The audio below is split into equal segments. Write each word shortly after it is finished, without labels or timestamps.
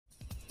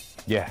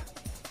Yeah.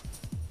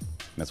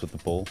 Mess with the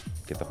bull,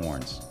 get the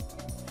horns.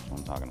 That's what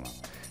I'm talking about.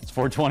 It's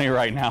 4:20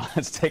 right now.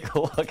 Let's take a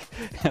look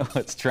at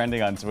what's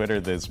trending on Twitter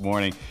this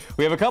morning.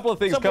 We have a couple of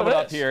things coming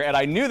up here, and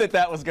I knew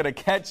that was going to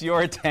catch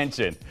your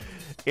attention.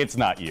 It's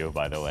not you,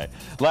 by the way.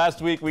 Last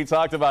week, we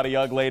talked about a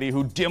young lady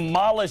who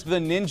demolished the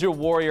Ninja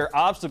Warrior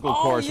obstacle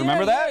course.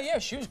 Remember that? Yeah,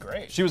 she was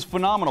great. She was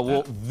phenomenal.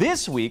 Well,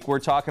 this week, we're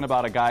talking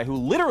about a guy who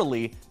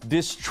literally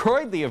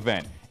destroyed the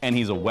event, and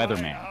he's a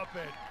weatherman.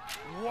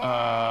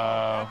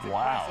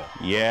 Wow.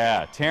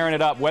 Yeah, tearing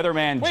it up.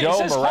 Weatherman Wait, Joe it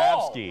says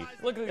Moravsky. Hall.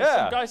 Look, some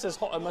guy says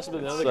Hall. It must have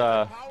been the other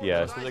guy.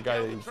 Yeah. Must have been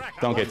the guy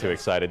Don't get too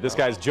excited. This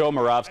guy's Joe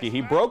Moravsky.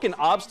 He broke an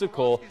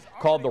obstacle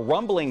called the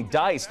Rumbling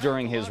Dice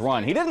during his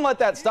run. He didn't let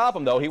that stop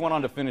him, though. He went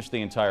on to finish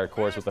the entire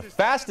course with the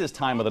fastest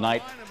time of the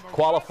night,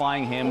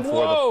 qualifying him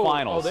for the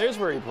finals. Oh, there's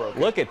where he broke it.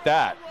 Look at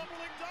that.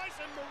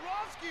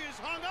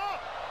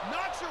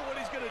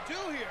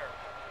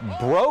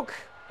 Broke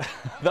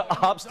the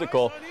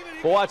obstacle.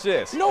 But watch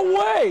this. No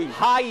way!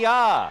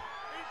 Hi-ya!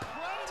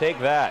 Take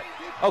that.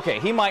 Okay,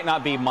 he might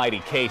not be Mighty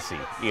Casey,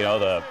 you know,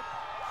 the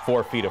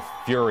 4 Feet of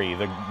Fury,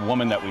 the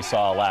woman that we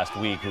saw last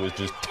week who was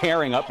just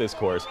tearing up this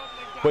course.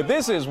 But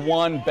this is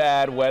one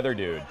bad weather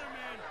dude.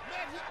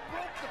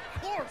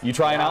 You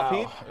trying out,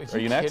 Pete? Are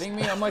you next? Kidding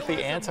me? I'm like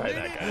the anti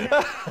that guy.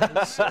 Are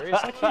you serious?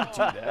 I can't do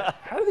that.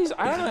 How do these?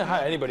 I don't know how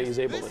anybody is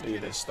able to do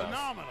this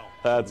stuff.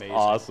 That's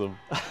awesome.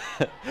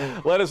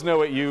 Let us know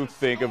what you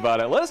think about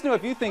it. Let us know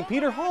if you think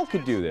Peter Hall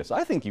could do this.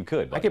 I think you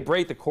could. I could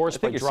break the course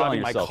by you're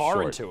driving my selling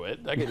car yourself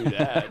into it. I could do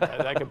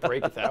that. I could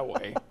break it that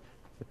way.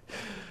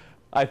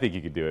 I think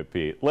you could do it,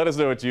 Pete. Let us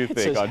know what you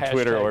think on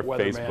Twitter or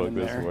Facebook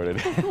this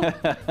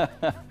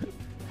morning.